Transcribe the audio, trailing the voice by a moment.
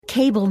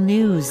Cable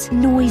news,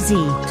 noisy,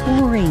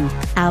 boring,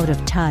 out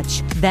of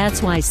touch.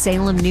 That's why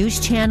Salem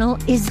News Channel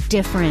is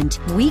different.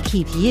 We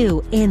keep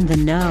you in the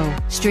know.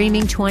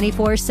 Streaming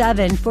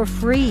 24/7 for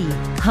free.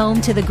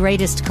 Home to the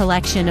greatest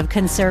collection of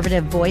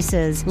conservative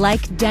voices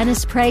like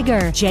Dennis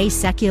Prager, Jay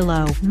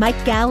Sekulow,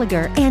 Mike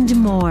Gallagher, and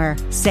more.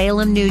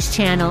 Salem News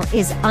Channel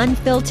is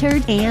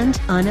unfiltered and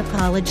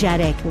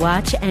unapologetic.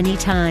 Watch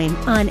anytime,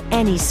 on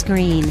any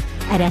screen,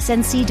 at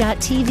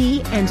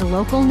snc.tv and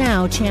Local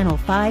Now Channel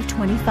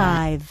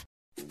 525.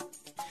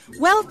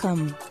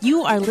 Welcome.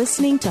 You are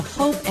listening to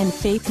Hope and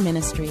Faith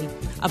Ministry,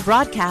 a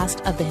broadcast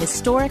of the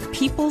historic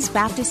People's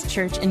Baptist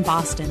Church in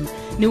Boston,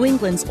 New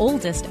England's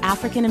oldest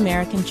African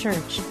American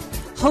church.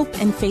 Hope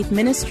and Faith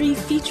Ministry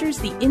features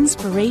the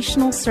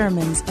inspirational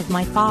sermons of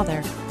my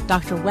father,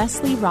 Dr.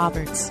 Wesley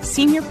Roberts,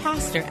 senior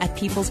pastor at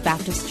People's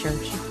Baptist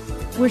Church.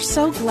 We're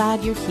so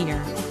glad you're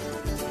here.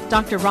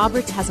 Dr.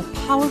 Roberts has a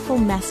powerful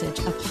message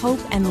of hope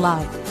and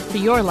love for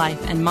your life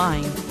and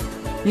mine.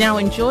 Now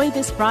enjoy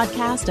this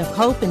broadcast of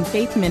Hope and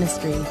Faith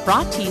Ministry,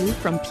 brought to you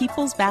from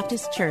People's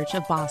Baptist Church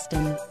of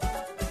Boston.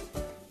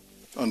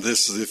 On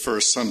this, the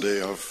first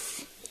Sunday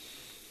of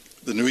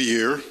the new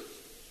year,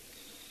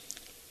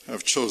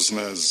 I've chosen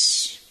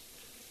as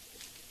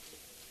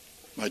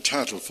my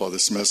title for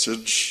this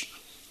message,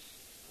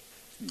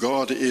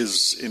 God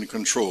is in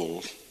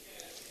control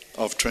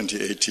of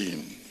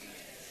 2018.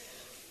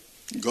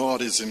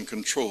 God is in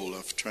control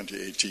of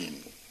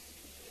 2018.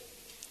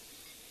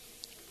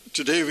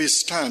 Today we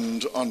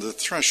stand on the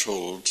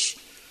threshold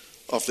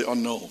of the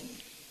unknown.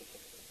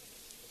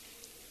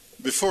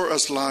 Before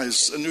us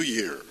lies a new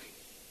year.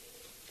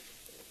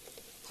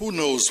 Who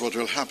knows what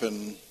will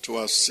happen to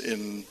us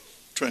in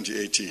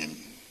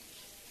 2018?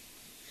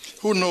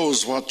 Who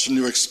knows what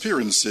new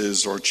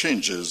experiences or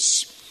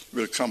changes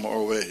will come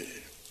our way?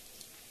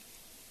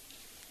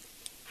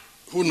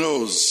 Who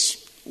knows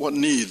what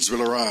needs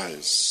will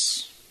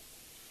arise?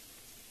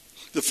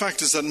 The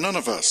fact is that none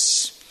of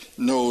us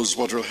knows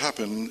what will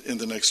happen in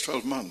the next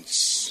 12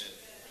 months.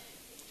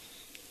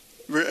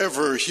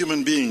 Wherever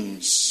human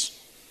beings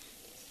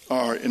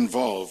are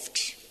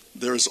involved,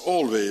 there is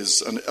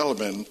always an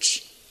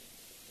element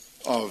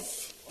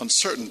of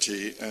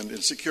uncertainty and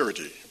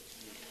insecurity.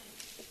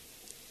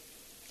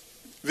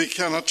 We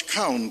cannot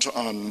count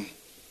on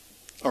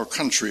our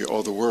country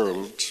or the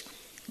world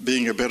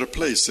being a better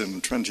place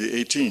in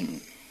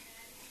 2018.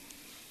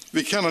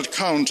 We cannot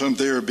count on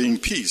there being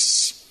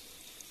peace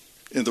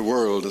in the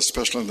world,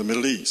 especially in the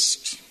Middle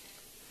East.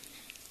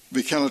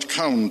 We cannot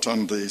count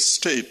on the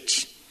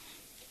state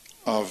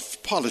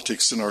of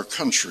politics in our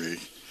country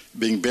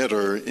being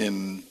better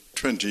in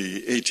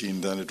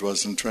 2018 than it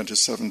was in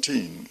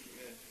 2017.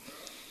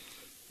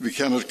 We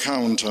cannot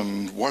count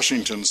on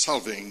Washington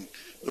solving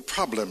the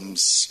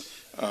problems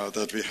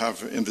that we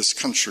have in this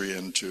country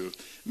and to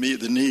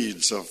meet the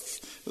needs of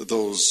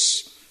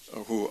those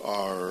who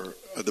are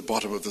at the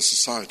bottom of the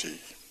society.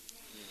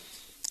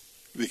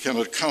 We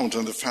cannot count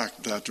on the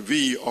fact that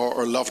we or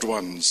our loved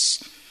ones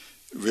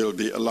will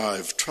be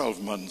alive 12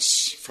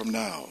 months from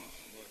now.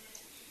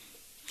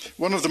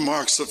 One of the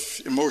marks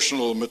of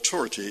emotional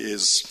maturity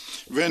is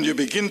when you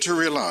begin to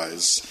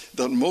realize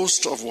that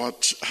most of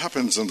what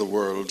happens in the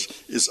world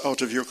is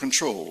out of your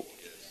control.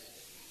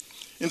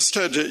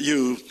 Instead,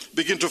 you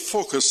begin to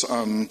focus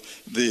on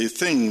the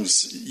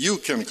things you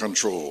can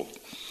control,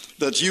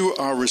 that you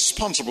are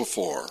responsible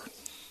for,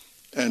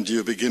 and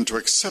you begin to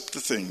accept the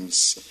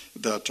things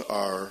that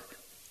are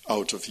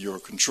out of your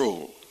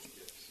control.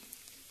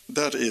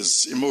 That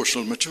is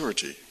emotional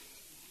maturity.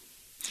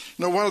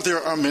 Now, while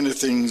there are many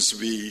things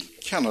we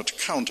cannot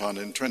count on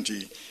in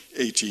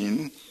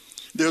 2018,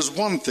 there's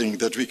one thing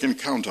that we can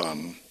count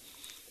on,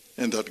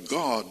 and that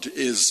God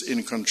is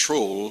in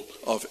control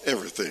of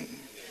everything.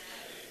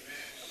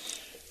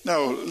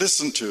 Now,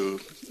 listen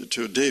to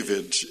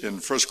David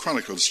in 1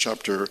 Chronicles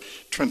chapter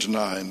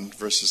 29,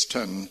 verses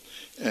 10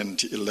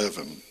 and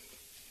 11.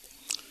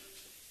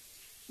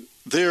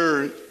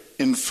 There,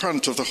 in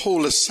front of the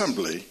whole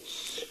assembly,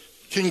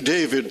 King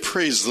David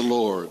praised the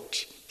Lord.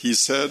 He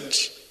said,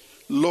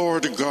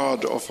 "Lord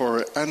God of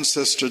our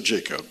ancestor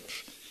Jacob,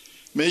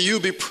 may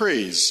you be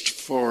praised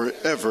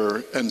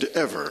forever and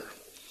ever.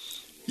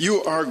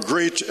 You are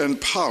great and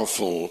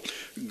powerful,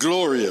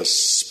 glorious,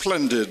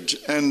 splendid,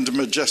 and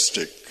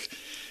majestic.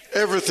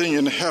 Everything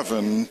in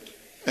heaven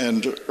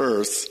and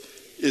earth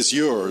is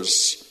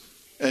yours,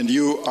 and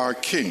you are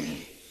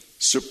King,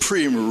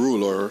 supreme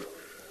ruler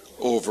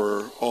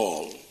over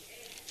all."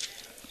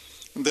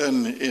 And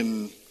then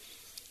in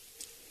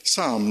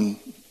Psalm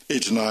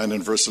 89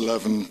 and verse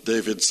 11,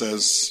 David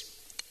says,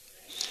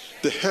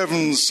 "The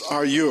heavens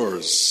are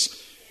yours,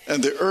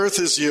 and the earth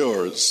is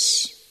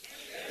yours.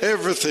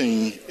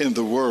 Everything in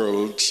the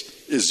world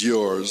is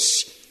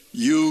yours.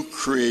 You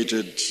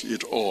created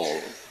it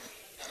all."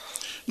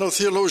 Now,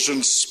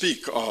 theologians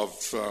speak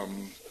of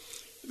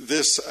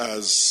this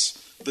as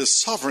the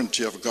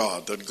sovereignty of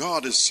God, that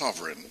God is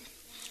sovereign,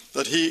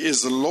 that he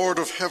is the Lord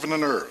of heaven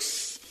and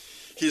earth.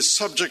 He is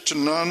subject to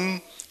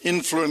none,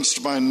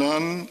 influenced by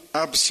none,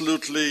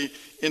 absolutely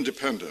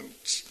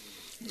independent.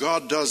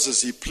 God does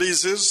as he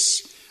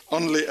pleases,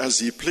 only as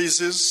he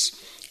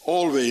pleases,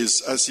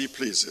 always as he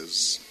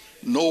pleases.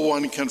 No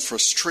one can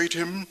frustrate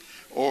him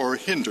or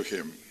hinder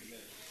him.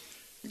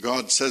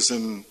 God says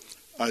in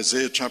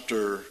Isaiah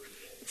chapter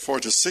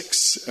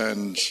 46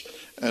 and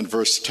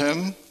verse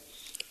 10,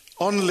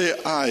 only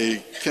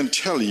I can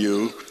tell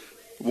you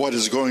what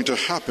is going to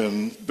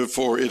happen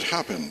before it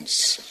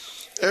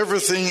happens.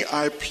 Everything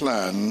I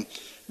plan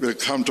will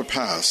come to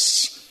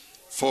pass,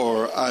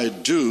 for I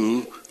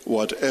do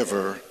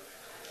whatever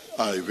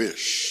I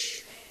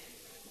wish.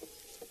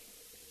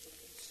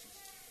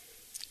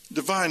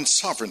 Divine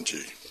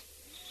sovereignty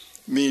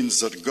means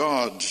that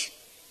God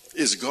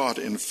is God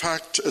in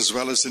fact as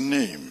well as in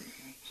name,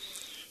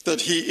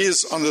 that he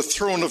is on the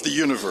throne of the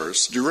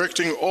universe,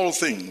 directing all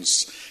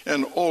things,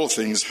 and all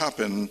things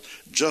happen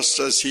just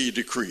as he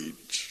decreed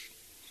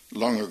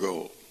long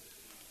ago.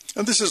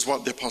 And this is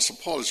what the Apostle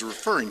Paul is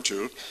referring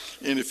to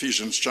in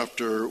Ephesians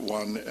chapter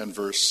 1 and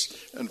verse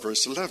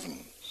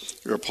 11,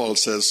 where Paul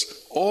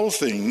says, all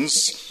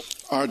things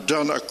are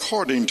done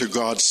according to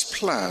God's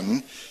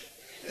plan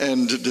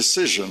and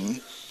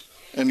decision,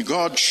 and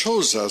God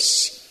chose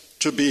us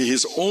to be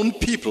his own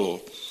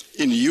people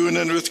in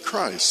union with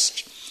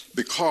Christ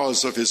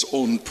because of his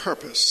own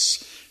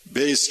purpose,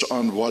 based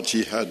on what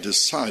he had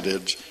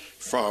decided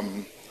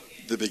from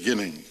the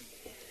beginning.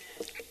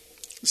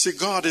 See,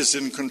 God is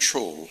in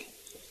control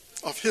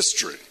of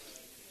history,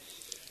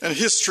 and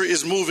history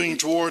is moving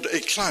toward a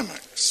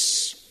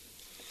climax.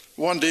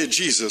 One day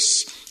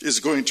Jesus is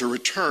going to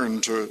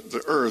return to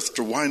the earth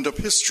to wind up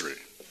history.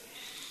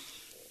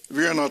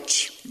 We are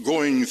not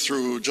going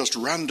through just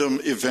random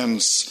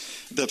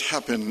events that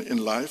happen in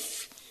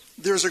life.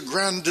 There's a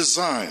grand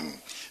design.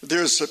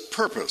 There's a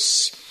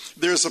purpose.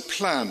 There's a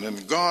plan,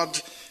 and God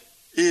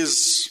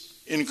is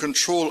in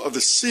control of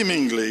the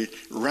seemingly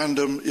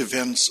random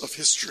events of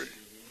history.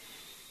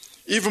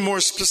 Even more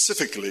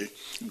specifically,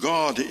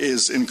 God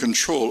is in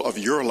control of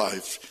your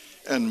life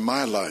and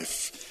my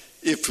life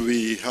if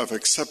we have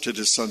accepted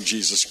his Son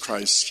Jesus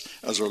Christ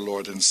as our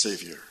Lord and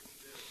Savior.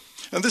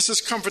 And this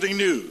is comforting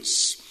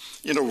news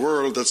in a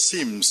world that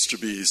seems to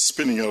be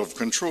spinning out of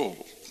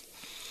control.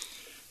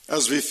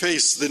 As we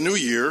face the new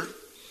year,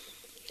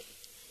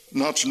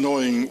 not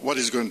knowing what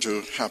is going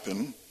to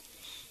happen,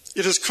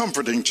 it is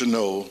comforting to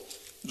know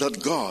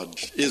that God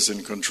is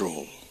in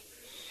control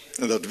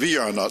and that we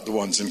are not the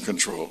ones in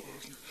control.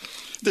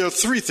 There are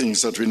three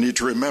things that we need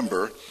to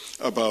remember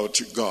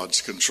about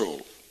God's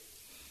control.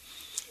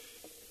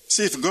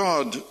 See, if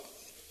God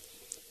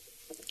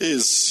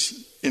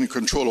is in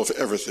control of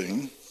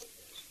everything,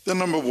 then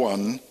number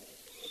one,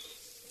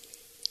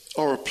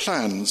 our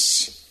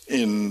plans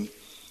in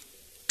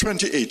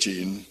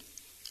 2018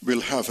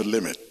 will have a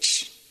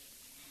limit.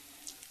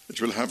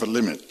 It will have a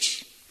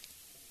limit.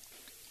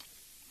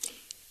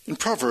 In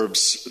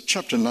Proverbs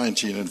chapter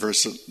 19 and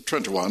verse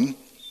 21,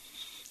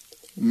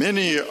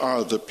 many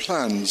are the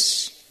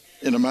plans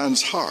in a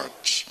man's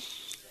heart,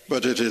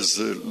 but it is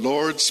the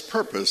Lord's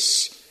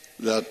purpose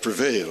that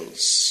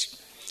prevails.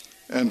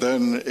 And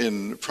then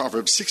in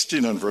Proverbs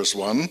 16 and verse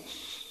 1,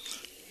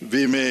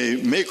 we may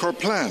make our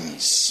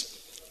plans,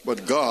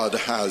 but God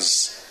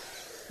has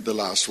the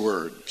last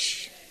word.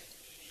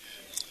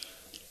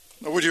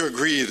 Now, would you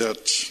agree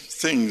that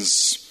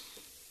things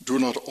do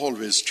not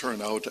always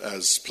turn out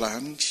as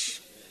planned?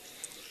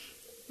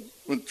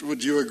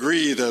 Would you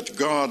agree that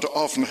God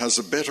often has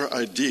a better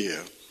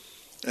idea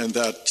and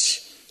that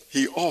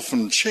he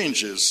often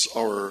changes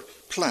our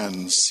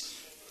plans,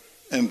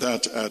 and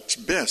that at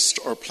best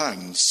our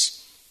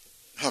plans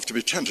have to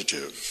be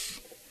tentative?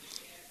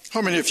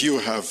 How many of you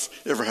have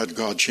ever had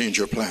God change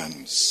your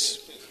plans?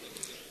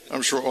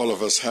 I'm sure all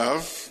of us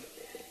have.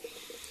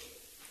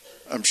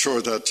 I'm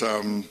sure that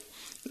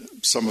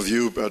some of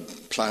you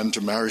had planned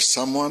to marry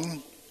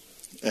someone,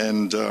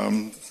 and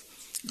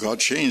God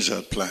changed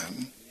that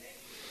plan.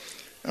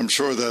 I'm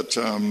sure that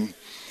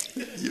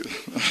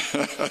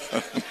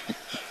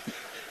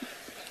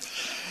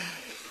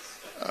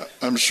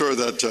I'm sure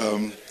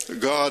that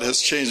God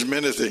has changed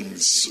many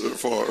things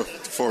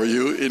for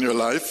you in your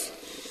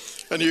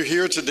life, and you're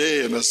here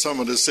today, and as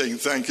someone is saying,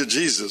 "Thank you,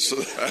 Jesus," for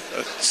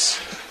that.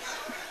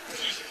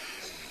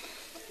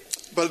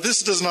 But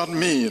this does not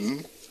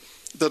mean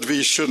that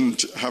we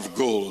shouldn't have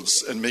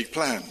goals and make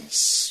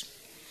plans.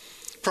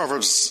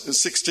 Proverbs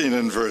 16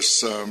 and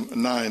verse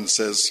 9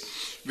 says,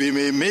 "We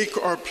may make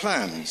our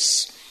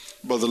plans,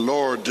 but the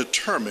Lord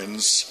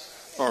determines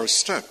our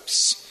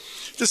steps."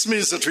 This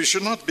means that we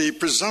should not be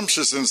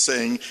presumptuous in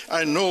saying,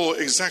 "I know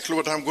exactly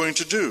what I'm going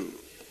to do."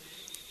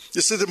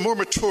 You see, the more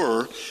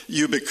mature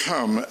you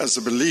become as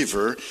a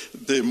believer,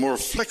 the more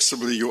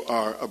flexible you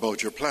are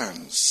about your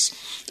plans,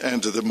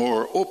 and the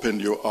more open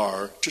you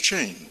are to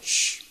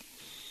change.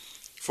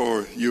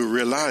 For you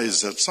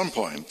realize at some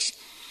point,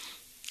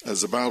 as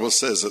the Bible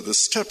says, that the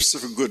steps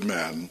of a good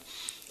man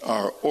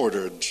are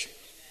ordered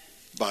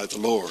by the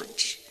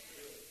Lord.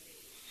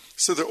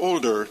 So the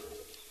older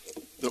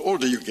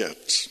you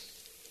get,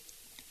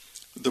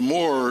 the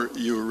more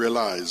you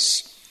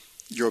realize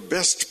your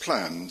best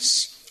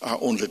plans are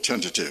only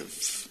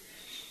tentative.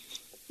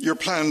 Your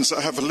plans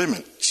have a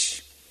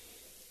limit.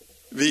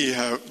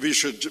 We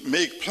should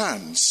make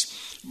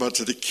plans, but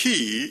the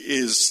key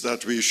is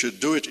that we should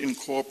do it in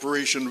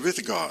cooperation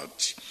with God.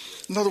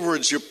 In other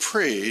words, you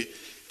pray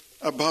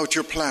about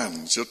your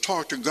plans. You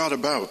talk to God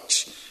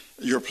about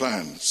your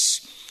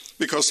plans.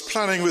 Because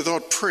planning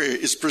without prayer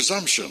is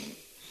presumption.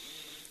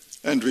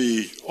 And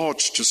we ought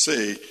to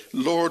say,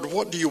 Lord,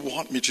 what do you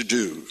want me to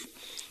do?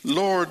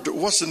 Lord,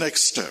 what's the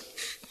next step?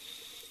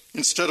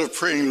 Instead of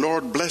praying,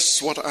 Lord,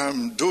 bless what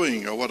I'm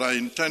doing or what I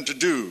intend to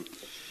do,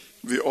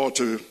 we ought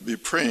to be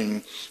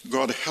praying,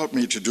 God, help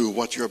me to do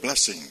what you're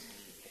blessing.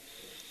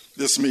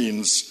 This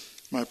means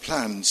my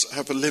plans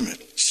have a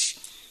limit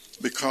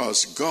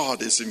because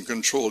God is in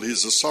control.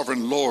 He's the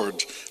sovereign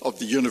Lord of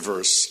the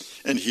universe,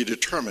 and he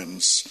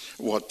determines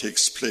what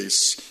takes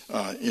place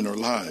in our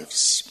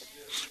lives.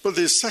 But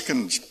the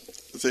second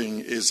thing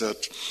is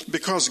that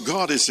because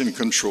God is in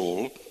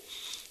control,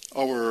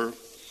 our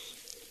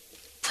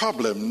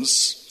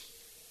problems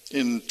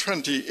in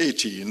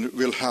 2018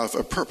 will have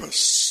a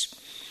purpose.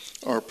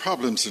 Our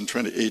problems in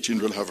 2018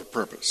 will have a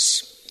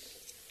purpose.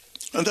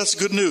 And that's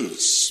good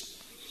news.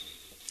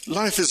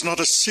 Life is not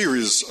a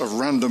series of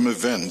random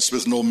events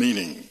with no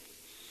meaning.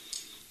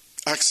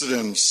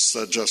 Accidents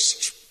that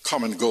just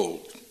come and go.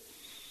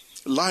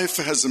 Life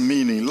has a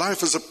meaning.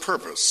 Life has a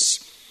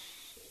purpose.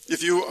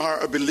 If you are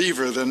a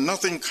believer, then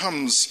nothing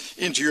comes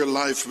into your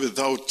life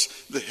without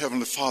the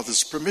Heavenly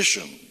Father's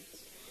permission.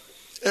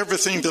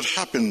 Everything that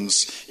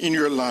happens in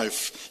your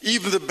life,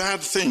 even the bad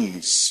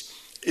things,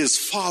 is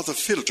Father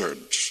filtered.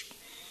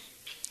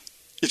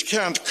 It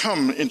can't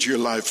come into your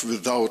life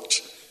without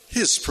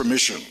his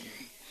permission.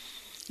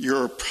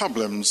 Your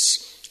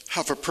problems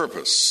have a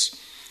purpose.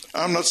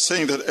 I'm not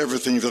saying that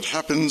everything that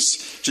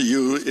happens to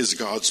you is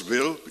God's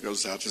will,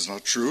 because that is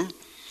not true.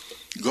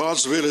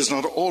 God's will is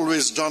not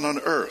always done on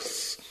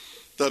earth.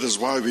 That is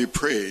why we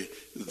pray,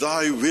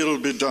 thy will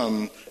be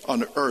done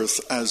on earth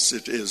as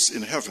it is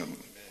in heaven.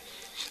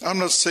 I'm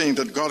not saying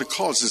that God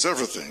causes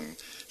everything.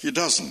 He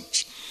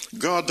doesn't.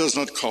 God does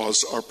not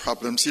cause our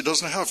problems. He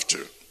doesn't have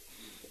to.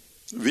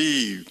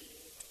 We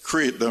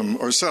create them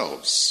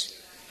ourselves.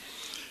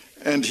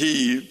 And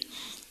he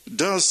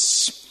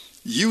does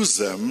use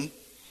them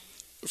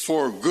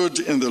for good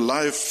in the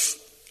life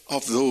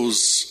of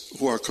those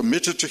who are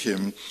committed to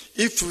him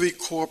if we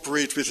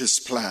cooperate with his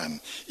plan,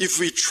 if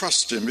we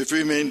trust him, if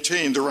we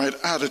maintain the right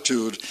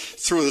attitude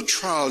through the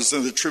trials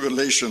and the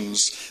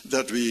tribulations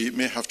that we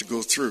may have to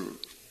go through.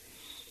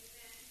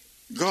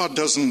 God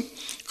doesn't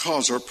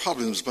cause our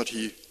problems, but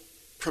he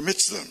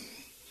permits them.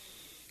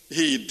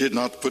 He did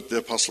not put the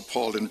Apostle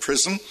Paul in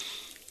prison,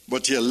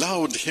 but he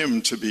allowed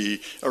him to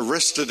be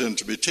arrested and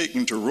to be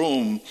taken to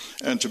Rome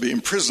and to be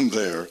imprisoned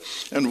there.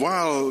 And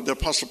while the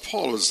Apostle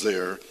Paul was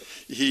there,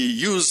 he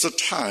used the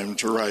time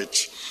to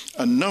write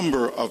a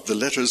number of the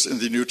letters in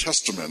the New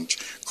Testament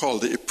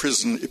called the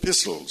prison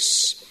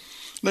epistles.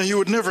 Now, he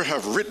would never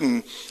have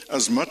written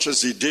as much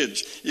as he did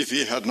if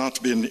he had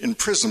not been in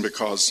prison,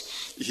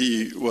 because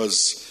he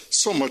was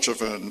so much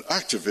of an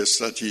activist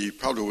that he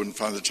probably wouldn't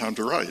find the time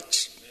to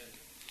write.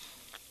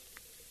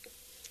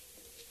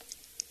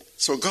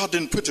 So God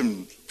didn't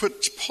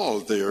put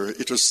Paul there.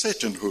 It was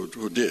Satan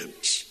who did.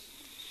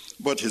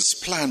 But his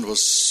plan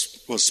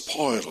was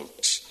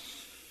spoiled.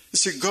 You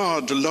see,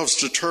 God loves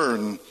to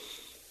turn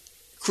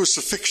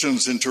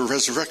crucifixions into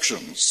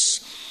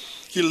resurrections.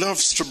 He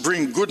loves to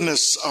bring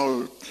goodness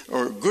out,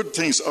 or good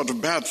things out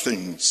of bad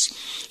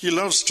things. He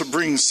loves to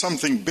bring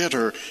something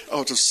better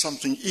out of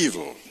something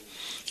evil.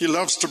 He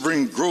loves to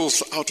bring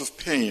growth out of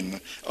pain,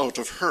 out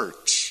of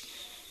hurt.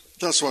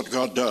 That's what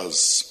God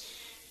does.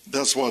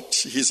 That's what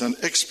he's an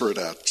expert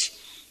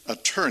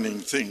at turning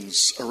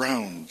things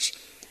around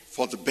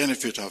for the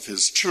benefit of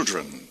his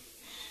children.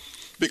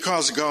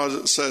 Because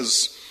God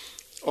says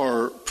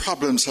our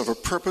problems have a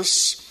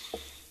purpose,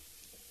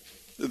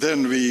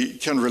 then we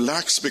can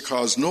relax,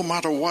 because no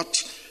matter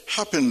what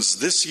happens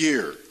this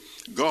year,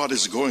 God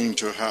is going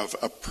to have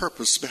a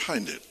purpose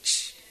behind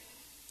it.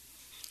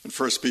 In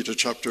 1 Peter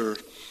chapter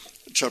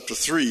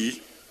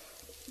 3,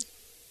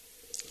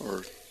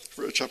 or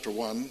chapter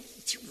 1,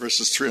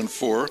 verses 3 and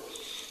 4,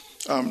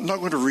 I'm not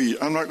going to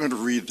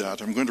read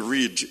that. I'm going to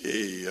read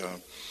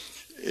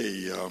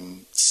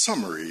a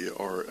summary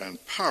or a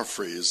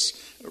paraphrase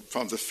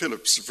from the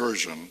Phillips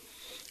version,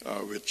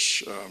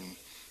 which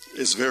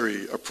is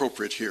very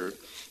appropriate here. It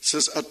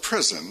says, "At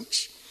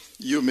present,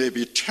 you may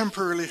be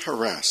temporarily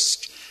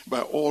harassed by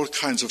all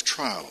kinds of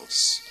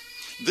trials.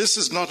 This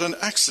is not an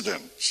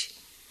accident.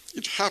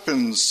 It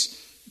happens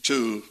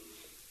to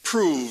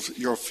prove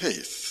your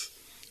faith,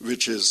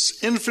 which is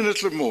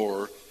infinitely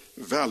more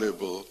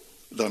valuable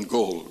than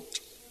gold."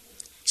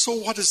 So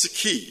what is the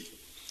key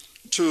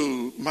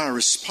to my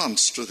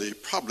response to the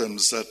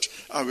problems that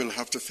I will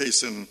have to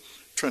face in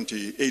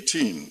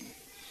 2018?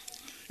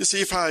 You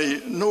see, if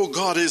I know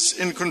God is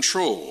in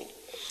control,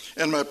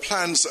 and my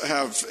plans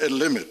have a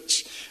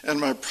limit, and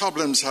my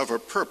problems have a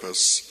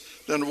purpose,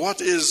 then what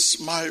is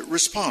my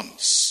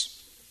response?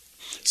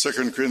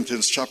 2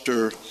 Corinthians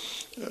chapter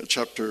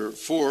chapter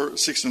 4,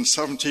 16,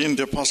 17,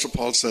 the Apostle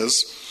Paul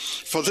says,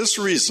 "For this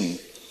reason,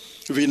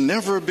 we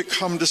never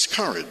become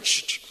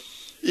discouraged,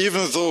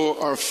 even though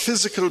our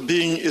physical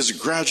being is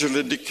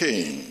gradually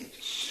decaying,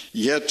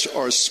 yet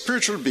our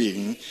spiritual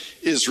being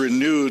is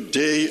renewed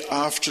day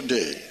after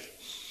day.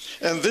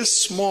 And this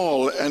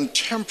small and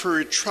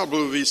temporary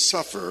trouble we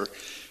suffer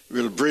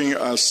will bring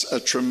us a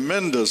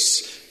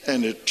tremendous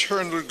and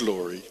eternal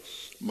glory,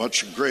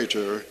 much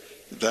greater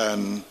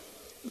than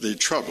the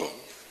trouble."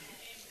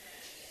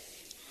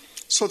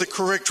 So the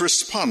correct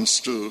response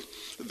to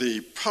the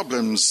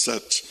problems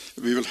that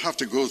we will have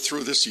to go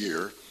through this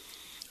year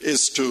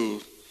is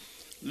to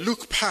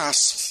look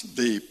past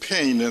the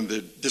pain and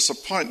the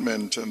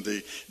disappointment and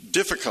the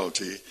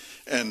difficulty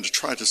and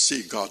try to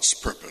see God's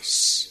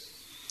purpose.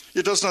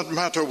 It does not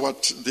matter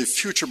what the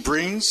future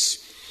brings.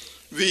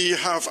 We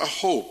have a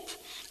hope,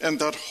 and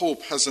that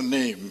hope has a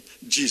name,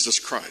 Jesus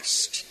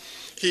Christ.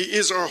 He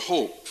is our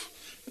hope,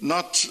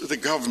 not the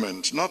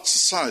government, not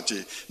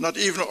society, not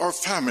even our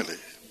family.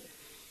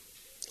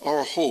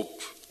 Our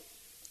hope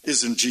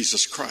is in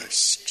Jesus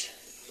Christ.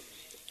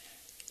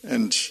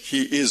 And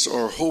he is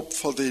our hope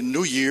for the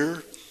new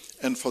year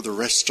and for the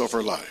rest of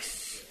our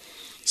life.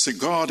 See,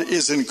 God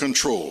is in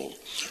control.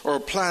 Our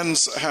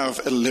plans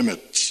have a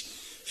limit.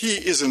 He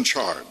is in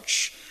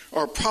charge.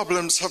 Our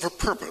problems have a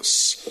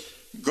purpose.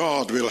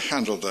 God will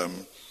handle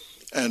them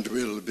and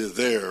will be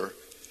there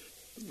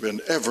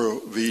whenever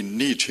we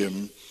need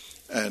him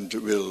and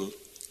will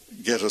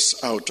get us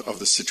out of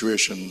the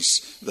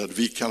situations that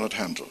we cannot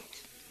handle.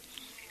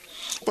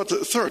 But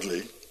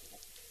thirdly,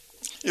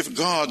 if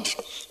God,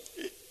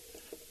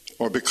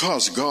 or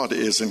because God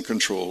is in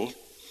control,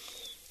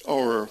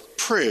 our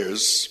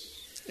prayers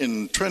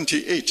in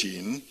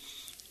 2018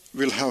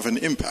 will have an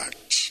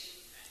impact.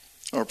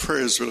 Our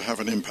prayers will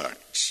have an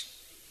impact.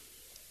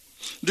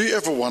 Do you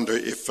ever wonder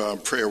if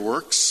prayer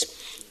works?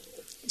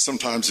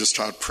 Sometimes you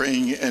start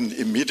praying and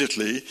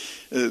immediately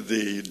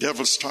the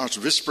devil starts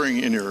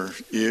whispering in your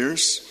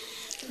ears,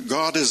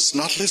 "God is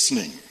not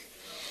listening.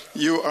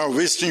 You are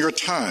wasting your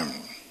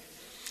time.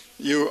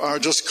 You are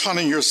just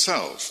conning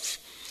yourself.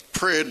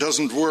 Prayer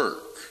doesn't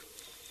work."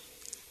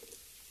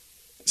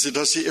 So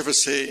does he ever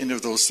say any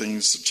of those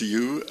things to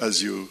you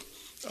as you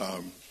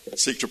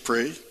seek to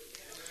pray?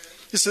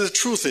 You see, the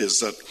truth is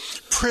that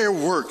prayer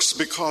works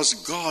because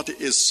God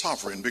is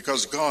sovereign,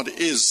 because God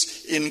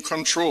is in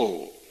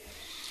control.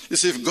 You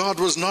see, if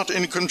God was not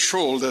in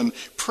control, then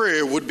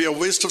prayer would be a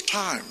waste of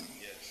time.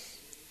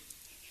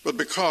 But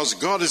because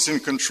God is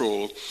in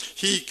control,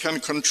 he can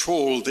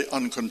control the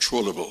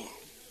uncontrollable.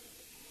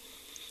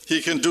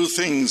 He can do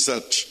things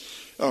that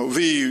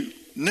we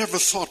never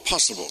thought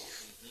possible.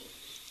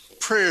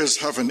 Prayers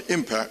have an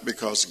impact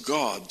because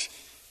God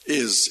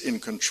is in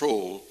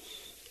control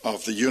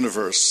of the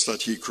universe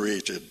that he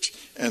created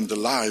and the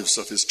lives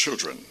of his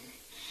children.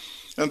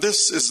 And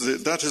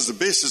that is the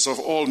basis of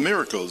all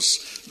miracles,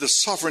 the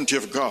sovereignty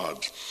of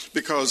God,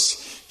 because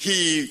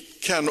he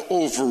can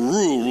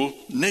overrule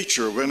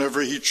nature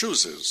whenever he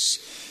chooses.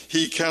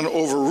 He can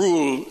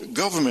overrule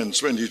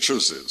governments when he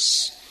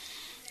chooses.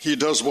 He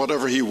does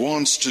whatever he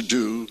wants to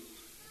do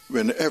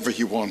whenever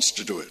he wants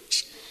to do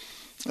it.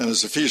 And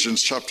as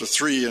Ephesians chapter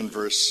 3 and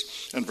verse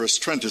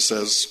 20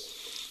 says,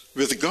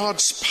 "With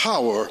God's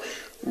power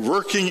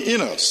working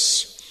in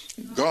us,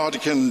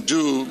 God can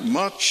do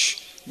much,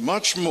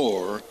 much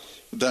more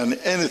than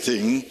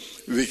anything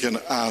we can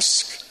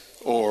ask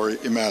or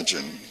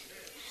imagine."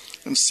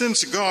 And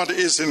since God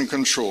is in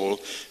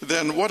control,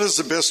 then what is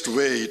the best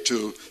way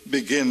to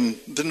begin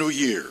the new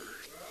year?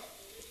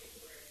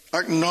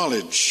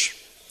 Acknowledge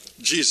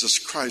Jesus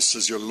Christ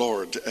as your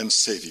Lord and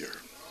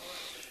Savior.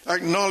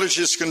 Acknowledge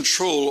his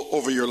control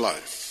over your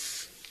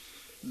life.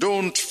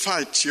 Don't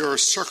fight your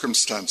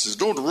circumstances.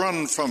 Don't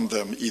run from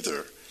them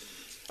either.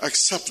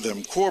 Accept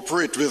them.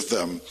 Cooperate with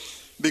them.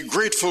 Be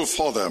grateful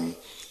for them.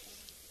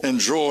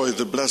 Enjoy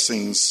the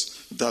blessings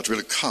that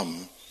will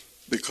come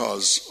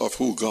because of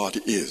who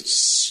God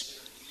is.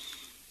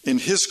 In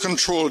his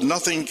control,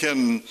 nothing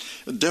can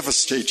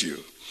devastate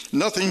you.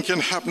 Nothing can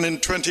happen in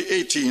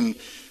 2018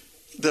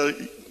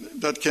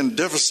 that can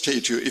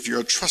devastate you if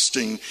you're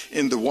trusting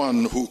in the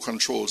one who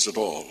controls it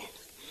all.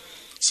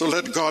 So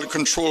let God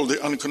control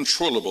the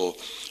uncontrollable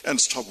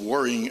and stop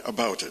worrying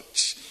about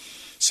it.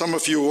 Some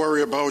of you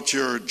worry about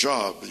your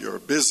job, your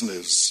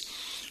business.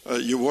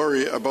 You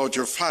worry about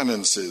your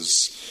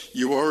finances.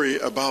 You worry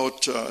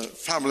about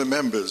family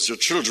members, your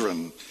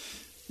children.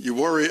 You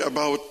worry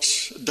about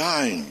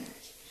dying.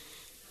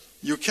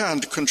 You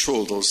can't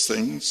control those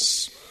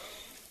things.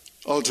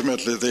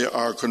 Ultimately, they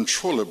are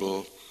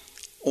controllable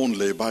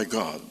only by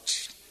God.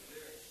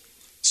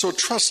 So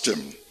trust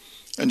him,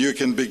 and you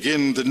can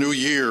begin the new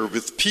year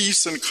with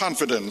peace and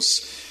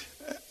confidence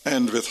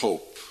and with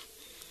hope.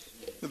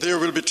 There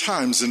will be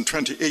times in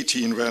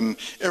 2018 when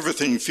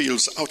everything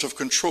feels out of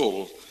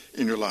control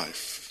in your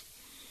life.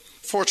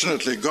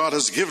 Fortunately, God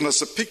has given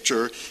us a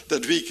picture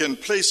that we can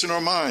place in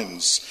our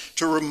minds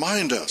to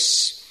remind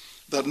us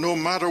that no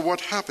matter what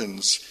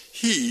happens,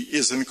 he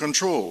is in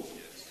control.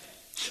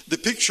 The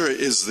picture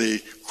is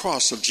the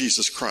cross of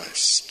Jesus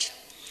Christ.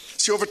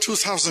 See, over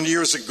 2,000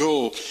 years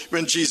ago,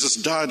 when Jesus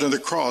died on the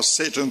cross,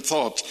 Satan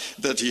thought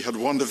that he had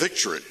won the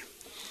victory.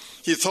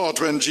 He thought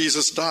when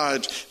Jesus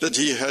died that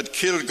he had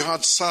killed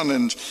God's Son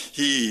and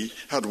he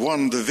had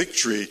won the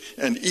victory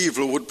and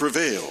evil would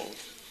prevail.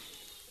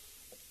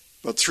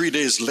 But 3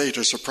 days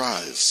later,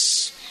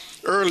 surprise.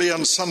 Early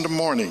on Sunday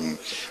morning,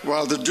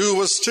 while the dew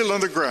was still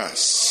on the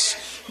grass,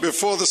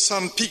 before the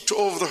sun peeked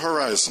over the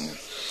horizon,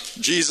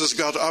 Jesus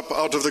got up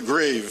out of the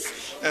grave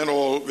and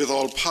with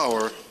all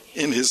power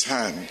in his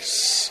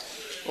hands.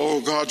 Oh,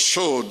 God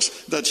showed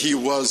that he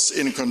was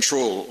in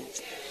control.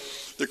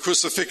 The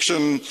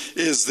crucifixion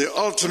is the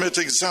ultimate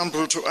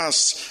example to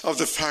us of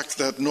the fact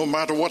that no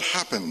matter what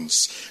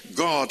happens,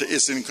 God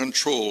is in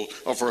control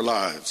of our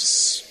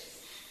lives.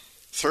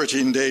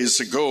 13 days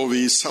ago,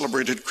 we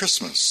celebrated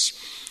Christmas.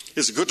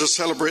 It's good to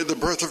celebrate the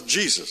birth of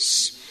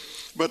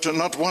Jesus, but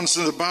not once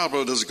in the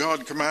Bible does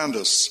God command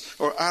us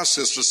or ask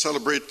us to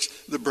celebrate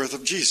the birth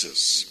of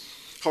Jesus.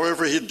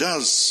 However, he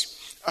does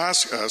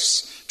ask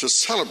us to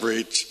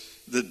celebrate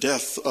the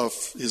death of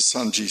his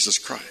Son, Jesus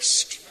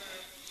Christ.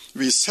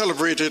 We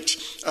celebrate it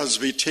as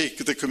we take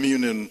the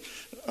communion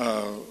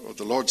or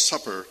the Lord's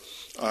Supper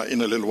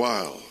in a little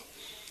while.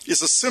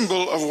 It's a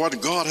symbol of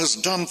what God has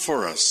done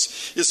for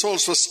us. It's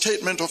also a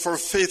statement of our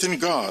faith in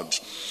God.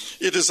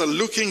 It is a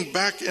looking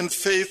back in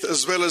faith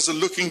as well as a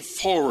looking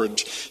forward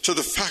to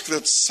the fact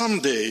that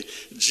someday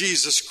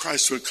Jesus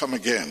Christ will come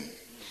again.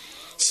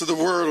 So the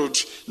world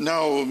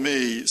now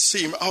may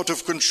seem out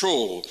of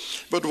control,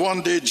 but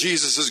one day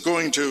Jesus is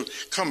going to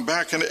come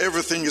back and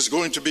everything is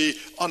going to be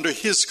under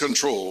his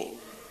control.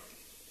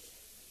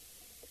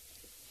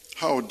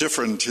 How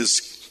different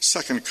his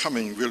second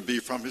coming will be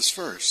from his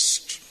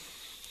first.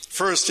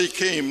 First he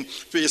came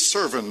to be a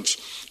servant,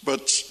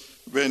 but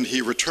when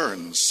he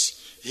returns,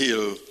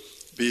 he'll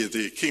be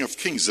the King of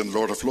Kings and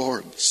Lord of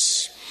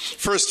Lords.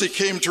 First he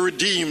came to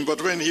redeem,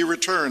 but when he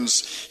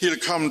returns, he'll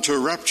come to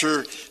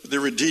rapture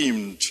the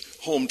redeemed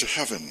home to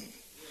heaven.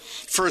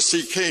 First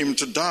he came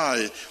to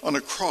die on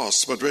a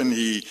cross, but when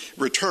he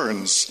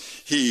returns,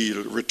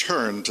 he'll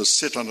return to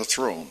sit on a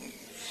throne.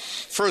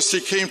 First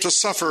he came to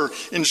suffer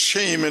in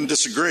shame and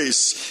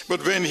disgrace,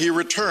 but when he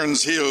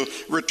returns, he'll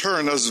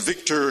return as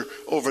victor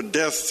over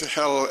death,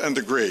 hell, and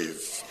the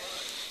grave.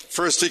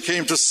 First he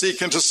came to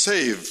seek and to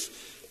save,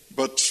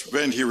 but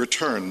when he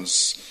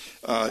returns,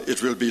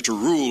 it will be to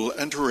rule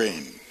and to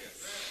reign.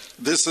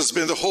 This has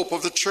been the hope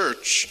of the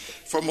church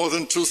for more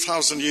than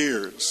 2,000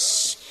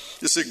 years.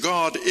 You see,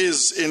 God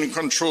is in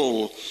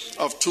control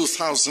of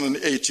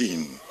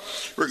 2018.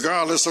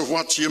 Regardless of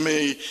what you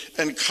may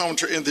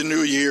encounter in the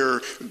new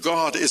year,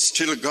 God is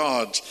still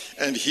God,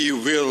 and he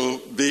will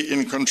be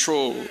in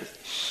control.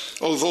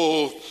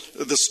 Although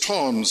the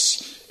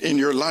storms in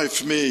your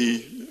life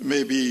may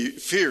be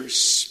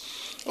fierce,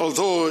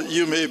 although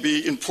you may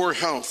be in poor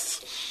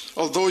health,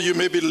 although you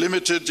may be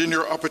limited in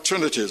your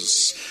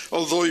opportunities,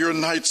 although your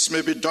nights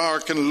may be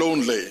dark and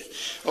lonely,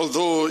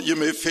 although you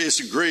may face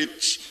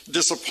great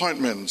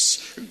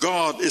disappointments,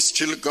 God is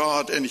still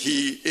God and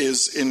he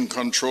is in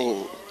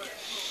control.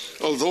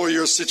 Although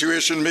your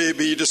situation may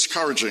be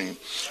discouraging,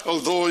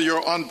 although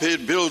your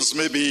unpaid bills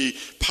may be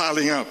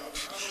piling up,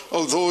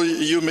 although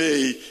you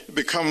may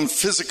become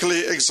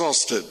physically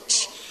exhausted,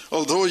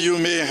 although you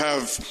may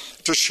have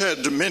to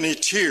shed many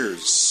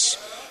tears,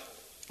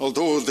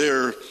 although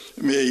there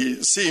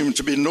may seem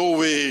to be no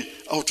way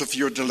out of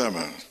your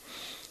dilemma,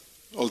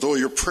 although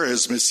your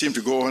prayers may seem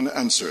to go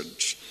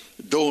unanswered,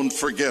 don't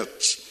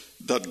forget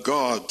that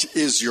God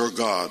is your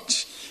God,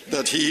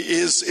 that he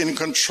is in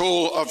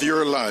control of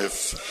your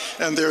life,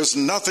 and there's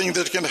nothing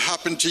that can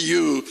happen to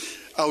you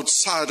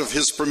outside of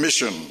his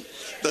permission,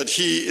 that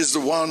he is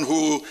the one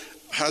who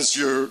has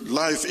your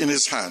life in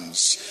his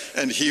hands,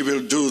 and he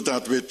will do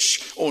that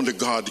which only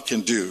God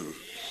can do.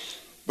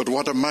 But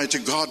what a mighty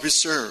God we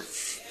serve.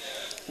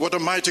 What a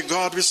mighty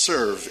God we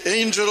serve.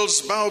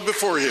 Angels bow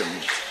before him.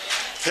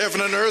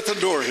 Heaven and earth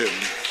adore him.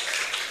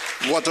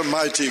 What a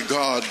mighty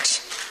God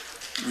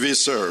we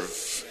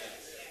serve.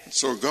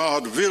 So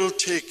God will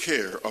take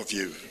care of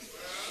you.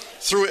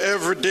 Through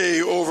every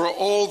day, over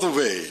all the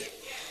way,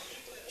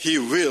 he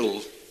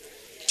will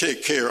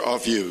take care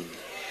of you.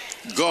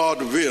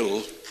 God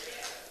will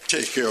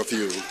take care of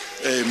you.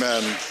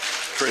 Amen.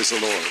 Praise the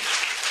Lord.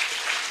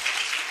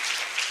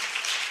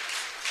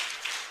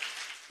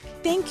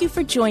 Thank you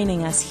for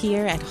joining us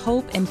here at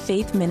Hope and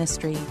Faith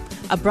Ministry,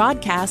 a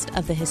broadcast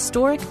of the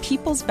historic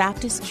People's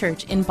Baptist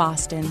Church in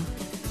Boston.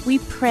 We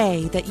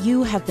pray that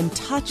you have been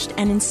touched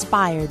and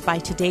inspired by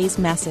today's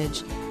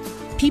message.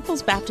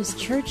 People's Baptist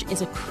Church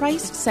is a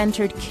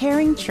Christ-centered,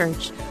 caring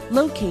church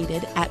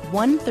located at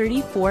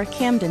 134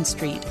 Camden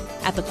Street,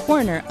 at the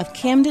corner of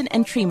Camden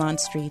and Tremont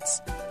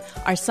Streets.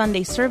 Our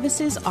Sunday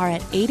services are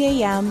at 8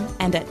 a.m.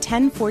 and at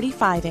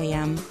 10:45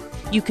 a.m.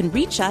 You can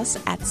reach us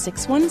at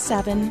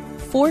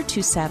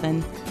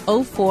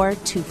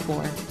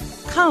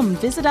 617-427-0424. Come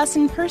visit us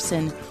in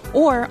person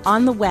or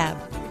on the web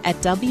at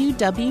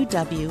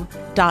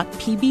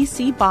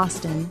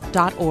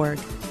www.pbcboston.org.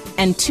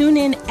 And tune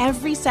in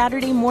every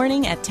Saturday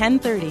morning at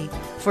 10:30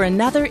 for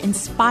another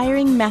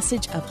inspiring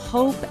message of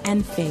hope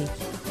and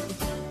faith.